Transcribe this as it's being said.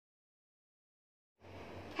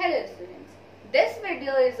Hello students, this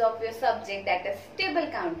video is of your subject that is table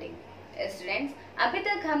counting. Students, अभी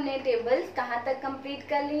तक हमने tables कहाँ तक कंप्लीट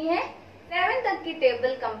कर ली है? 7 तक की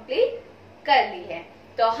टेबल कंप्लीट कर ली है.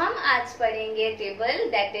 तो हम आज पढ़ेंगे table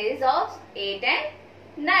that is of 8 and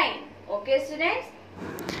 9. Okay students?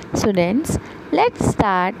 Students, let's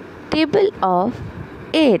start table of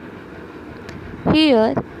 8.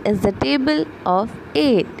 Here is the table of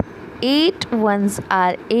 8. 8 ones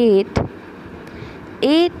are 8.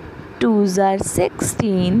 8 twos are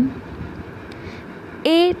 16.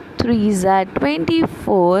 8 threes are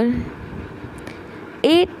 24.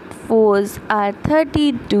 8 fours are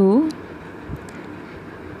 32.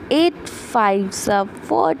 8 fives are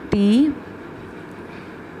 40.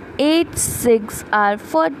 8 six are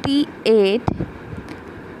 48.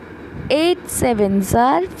 8 sevens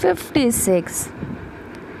are 56.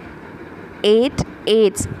 8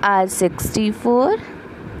 eights are 64.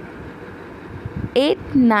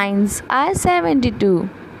 8 nines are 72.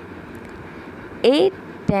 8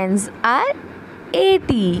 tens are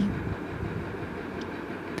 80.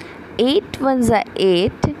 8 ones are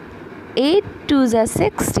 8. 8 twos are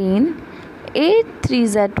 16. 8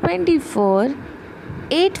 threes are 24.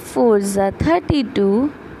 8 fours are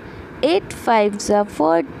 32. 8 fives are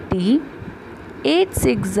 40. 8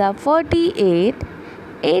 sixes are 48.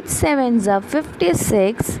 8 sevens are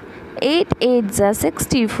 56. 8 eights are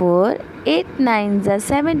 64. 8 nines are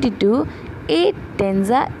 72. 8 tens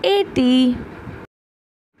are 80.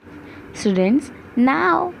 Students,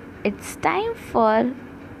 now it's time for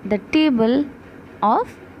the table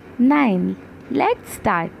of 9. Let's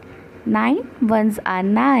start. 9 ones are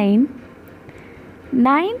 9.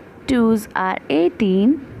 9 twos are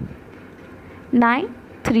 18. 9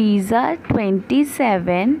 threes are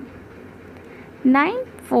 27. 9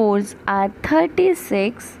 fours are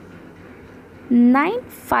 36. 9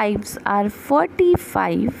 fives are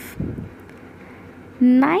 45.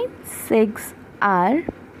 9 six are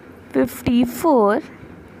 54.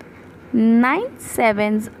 9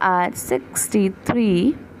 sevens are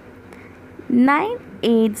 63. 9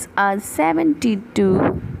 eights are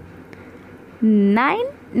 72. 9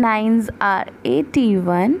 nines are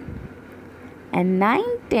 81. And 9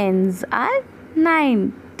 tens are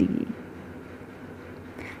 90.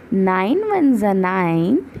 9 ones are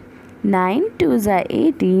 9. 9 twos are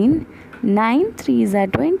 18. 9 threes are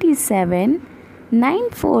 27. 9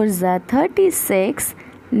 fours are 36.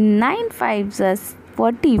 9 fives are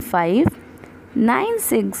 45. 9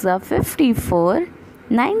 sixes are 54.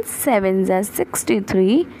 9 sevens are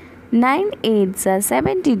 63. 9 eights are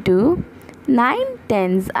 72. 9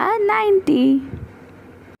 tens are 90.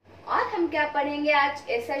 और हम क्या पढ़ेंगे आज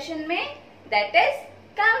इस session में? That is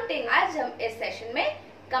counting. आज हम इस सेशन में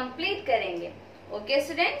कंप्लीट करेंगे. ओके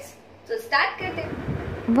स्टूडेंट्स, तो स्टार्ट करते हैं.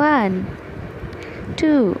 1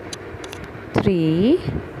 2 3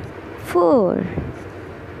 4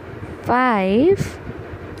 5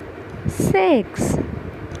 6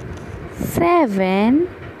 7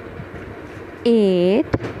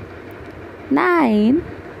 8 9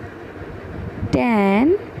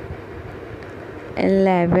 10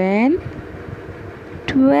 11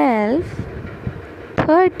 12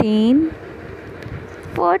 13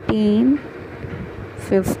 14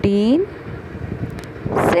 15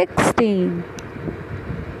 16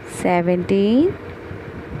 17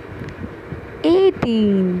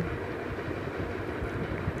 18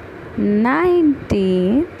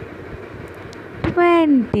 19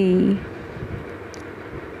 20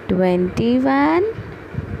 21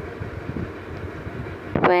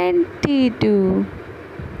 22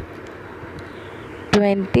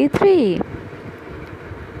 23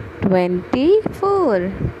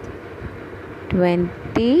 24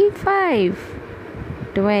 25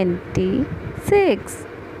 26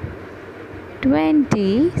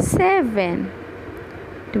 27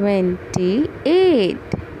 28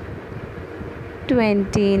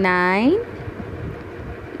 29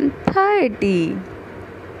 30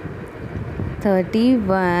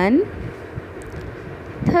 31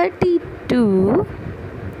 32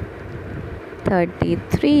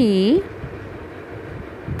 33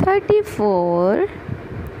 34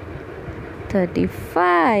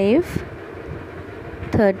 35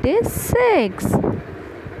 36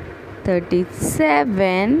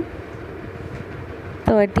 37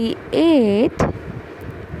 38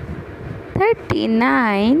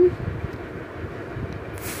 39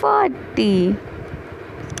 40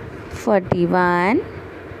 41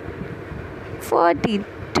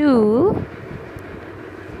 42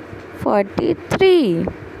 43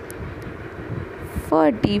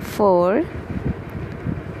 44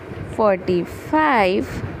 45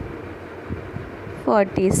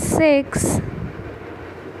 46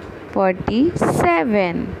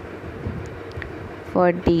 47,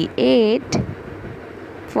 48,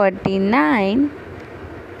 49,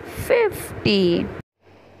 50.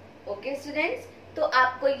 ओके स्टूडेंट्स, तो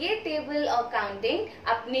आपको ये टेबल और काउंटिंग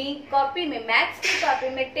अपनी कॉपी में, मैथ्स की कॉपी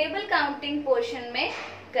में टेबल काउंटिंग पोर्शन में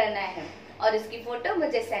करना है और इसकी फोटो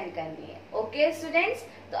मुझे सेंड करनी है. ओके स्टूडेंट्स,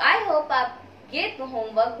 तो आई होप आप ये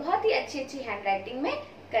होमवर्क बहुत ही अच्छी हैंड राइटिंग में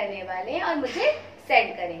करने वाले हैं और मुझे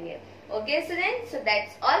सेंड करेंगे. Okay students, so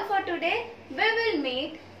that's all for today. We will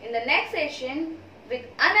meet in the next session with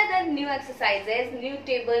another new exercises, new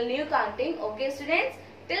table, new counting. Okay students,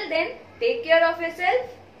 till then take care of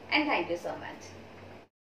yourself and thank you so much.